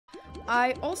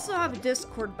I also have a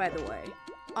Discord, by the way.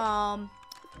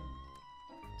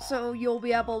 So you'll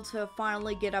be able to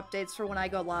finally get updates for when I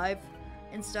go live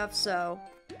and stuff, so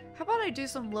how about I do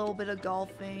some little bit of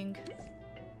golfing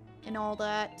and all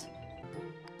that?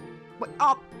 Wait,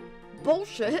 oh,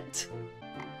 bullshit!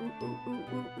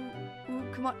 Ooh,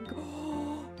 come on,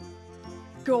 go.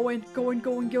 Going,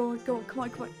 come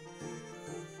on.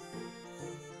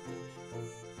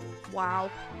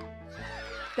 Wow.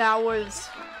 That was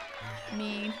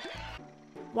mean.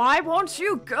 Why won't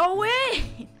you go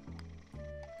in?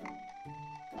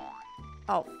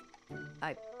 Oh,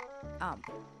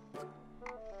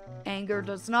 anger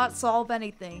does not solve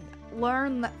anything.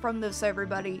 Learn from this,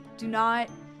 everybody. Do not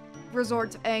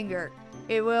resort to anger.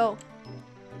 It will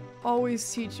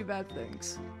always teach you bad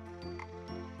things.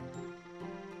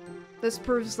 This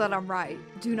proves that I'm right.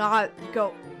 Do not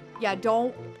go. Yeah,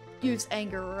 don't use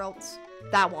anger or else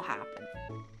that will happen.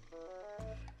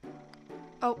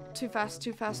 Oh, too fast.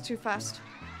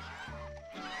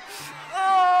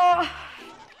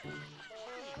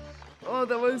 Oh,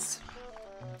 that was...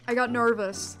 I got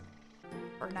nervous.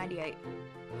 Or 98.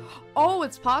 Oh,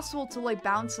 it's possible to, like,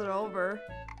 bounce it over.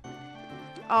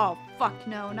 Oh, fuck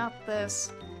no, not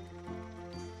this.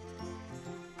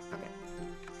 Okay.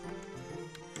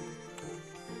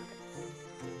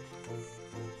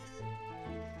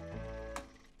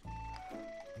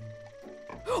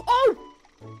 Oh!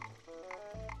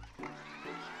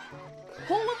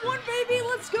 Hole in one, baby,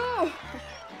 let's go!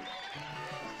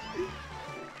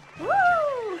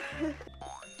 Woo!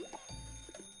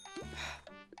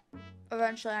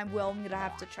 Eventually, I'm gonna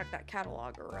have to check that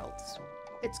catalog or else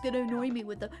it's gonna annoy me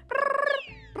with the...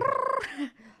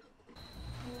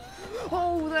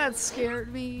 Oh, that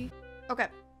scared me. Okay.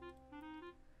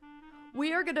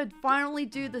 We are gonna finally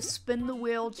do the spin the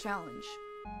wheel challenge.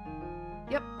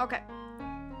 Yep, okay.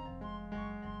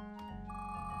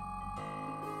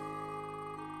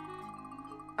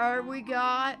 Alright, we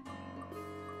got...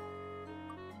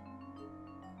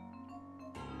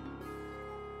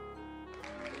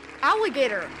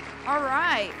 alligator!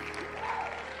 Alright.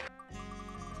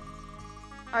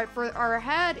 Alright, for our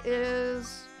head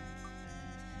is...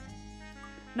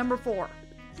 number 4.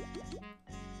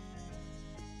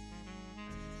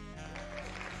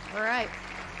 Alright.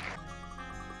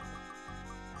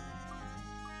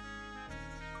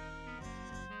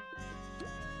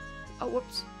 Oh,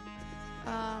 whoops.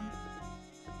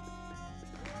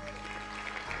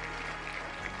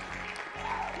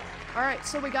 Alright,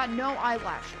 so we got no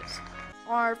eyelashes.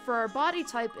 For our body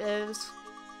type is...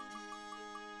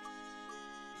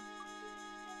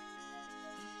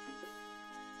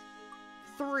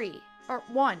 3. Or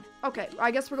 1. Okay,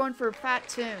 I guess we're going for a fat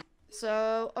toon.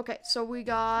 So, okay, so we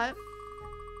got...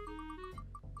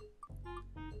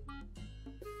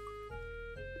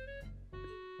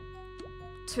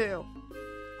 2.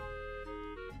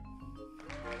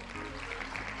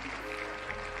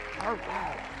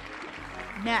 Alright.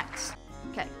 Next.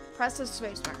 Okay, press the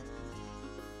spacebar.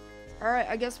 Alright,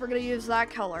 I guess we're gonna use that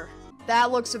color.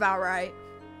 That looks about right.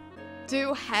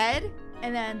 Do head,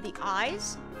 and then the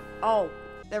eyes. Oh,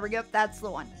 there we go, that's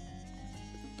the one.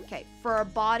 Okay, for our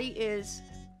body is...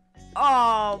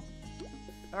 oh!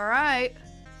 Alright.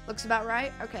 Looks about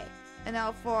right, okay. And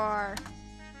now for our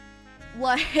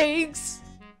legs,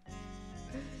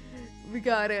 we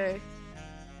got a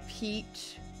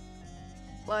peach.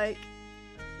 Like...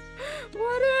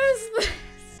 what is this?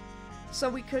 So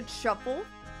we could shuffle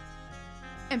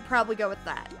and probably go with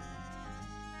that.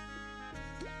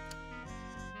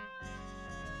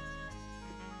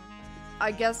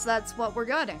 I guess that's what we're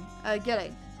getting.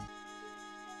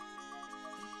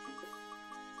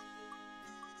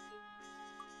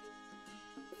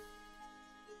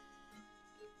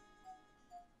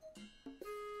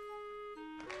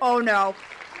 Oh no.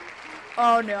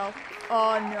 Oh no.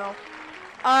 Oh no.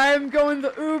 I'm going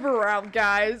the Uber route,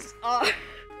 guys.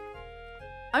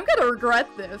 I'm gonna regret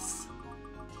this.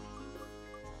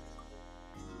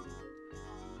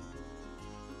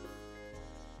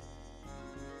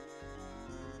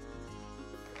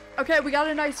 Okay, we got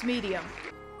a nice medium.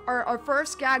 Our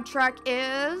first gag track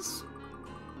is...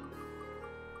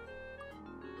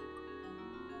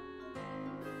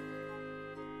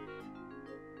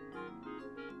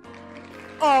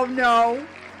 oh no.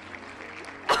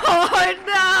 Oh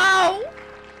no!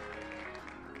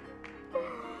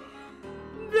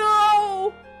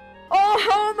 No! Oh,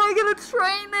 how am I gonna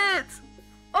train it?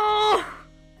 Oh!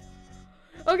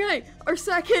 Okay, our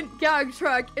second gag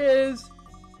track is...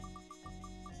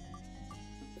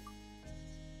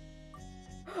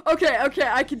 okay,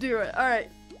 I can do it. Alright.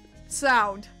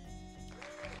 Sound.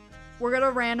 We're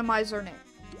gonna randomize our name.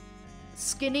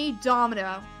 Skinny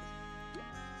Domino.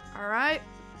 Alright.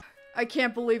 I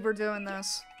can't believe we're doing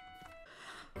this.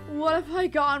 What have I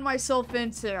gotten myself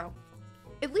into?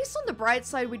 At least on the bright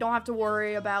side, we don't have to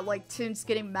worry about, like, Toons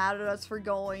getting mad at us for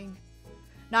going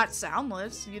not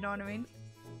soundless, you know what I mean?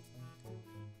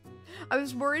 I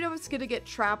was worried I was gonna get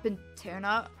trapped in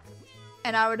Tuna,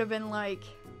 and I would have been like,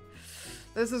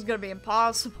 this is gonna be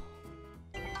impossible.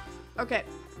 Okay,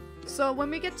 so when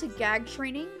we get to gag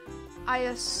training, I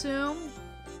assume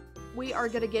we are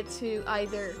gonna get to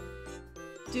either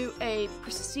do a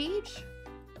prestige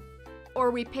or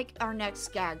we pick our next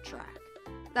gag track.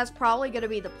 That's probably gonna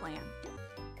be the plan.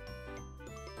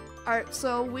 Alright,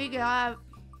 so we got...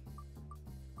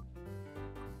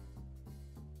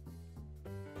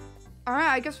 Alright,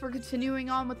 I guess we're continuing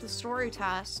on with the story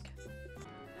task.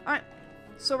 Alright,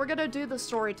 so we're gonna do the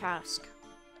story task.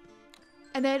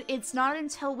 And then it's not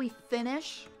until we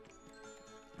finish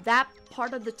that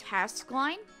part of the task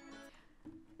line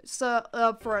so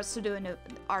for us to do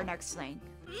our next thing.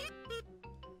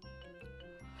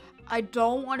 I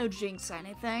don't want to jinx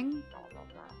anything,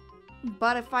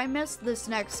 but if I miss this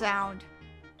next sound,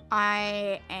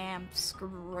 I am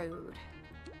screwed.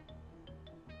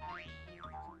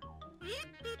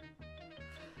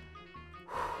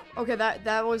 Okay,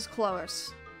 that was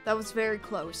close. That was very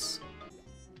close.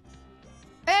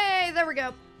 Hey, there we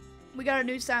go. We got a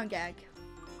new sound gag.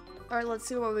 Alright, let's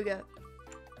see what we got.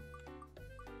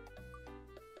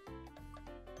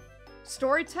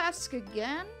 Story task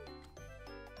again?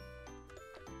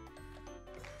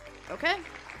 Okay.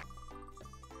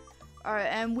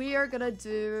 Alright, and we are gonna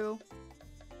do...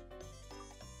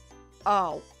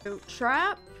 Oh.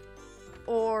 Trap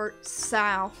or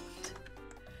sound.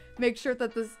 Make sure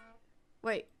that this...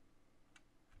 Wait.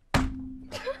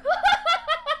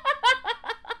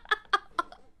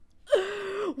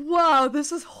 Wow,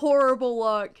 this is horrible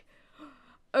luck.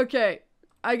 Okay,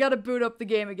 I gotta boot up the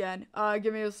game again.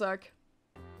 Give me a sec.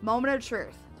 Moment of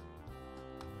truth.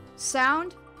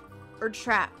 Sound or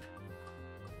trap?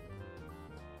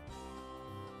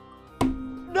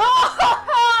 No!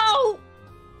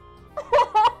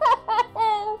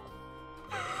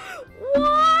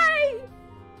 Why?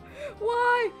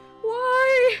 Why?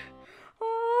 Why?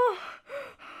 Oh,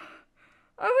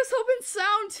 I was hoping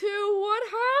sound too. What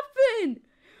happened?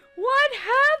 What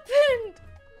happened?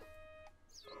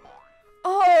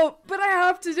 Oh, but I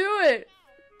have to do it.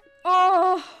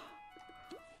 Oh.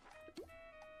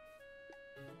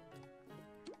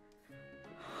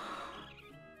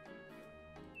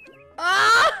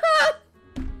 Ah!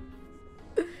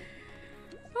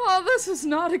 Oh, this is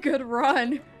not a good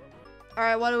run.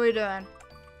 Alright, what are we doing?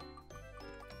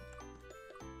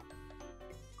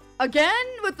 Again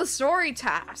with the story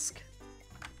task.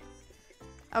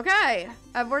 Okay,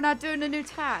 we're not doing a new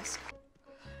task.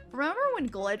 Remember when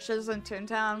glitches in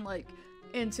Toontown, like,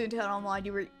 in Toontown Online,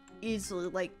 you were easily,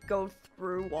 like, go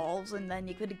through walls and then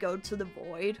you could go to the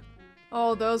void?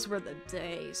 Oh, those were the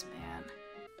days, man.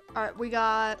 Alright, we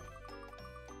got...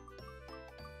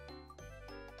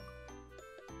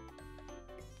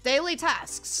 daily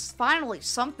tasks. Finally,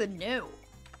 something new.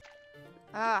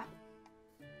 I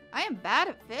am bad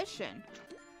at fishing.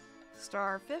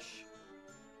 Starfish.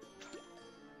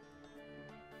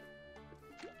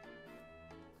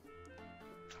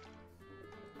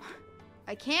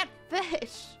 I can't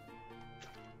fish.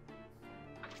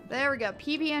 There we go.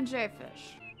 PB&J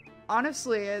fish.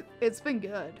 Honestly, it's been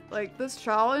good. Like, this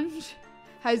challenge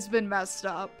has been messed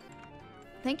up.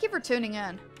 Thank you for tuning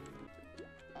in.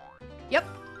 Yep.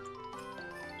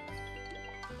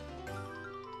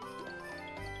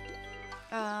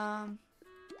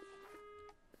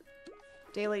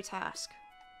 Daily task.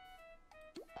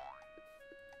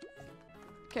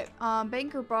 Okay,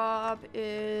 Banker Bob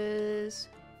is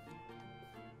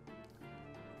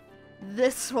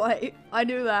this way. I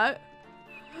knew that.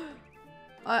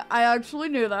 I actually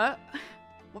knew that.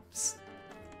 Whoops.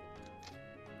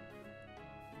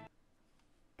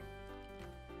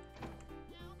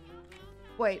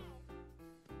 Wait.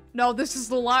 No, this is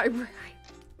the library.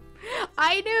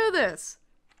 I knew this.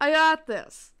 I got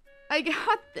this. I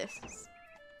got this.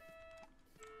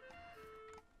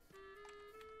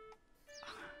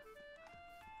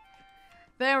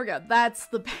 There we go. That's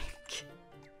the bank.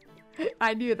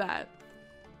 I knew that.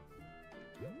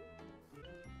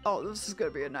 Oh, this is gonna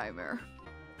be a nightmare.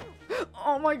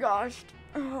 Oh my gosh.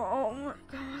 Oh my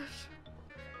gosh.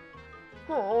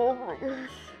 Oh my gosh.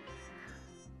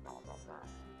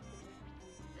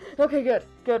 Okay, good.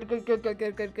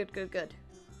 Good.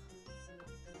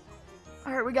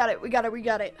 Alright, we got it.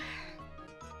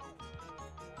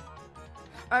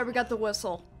 Alright, we got the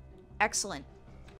whistle. Excellent.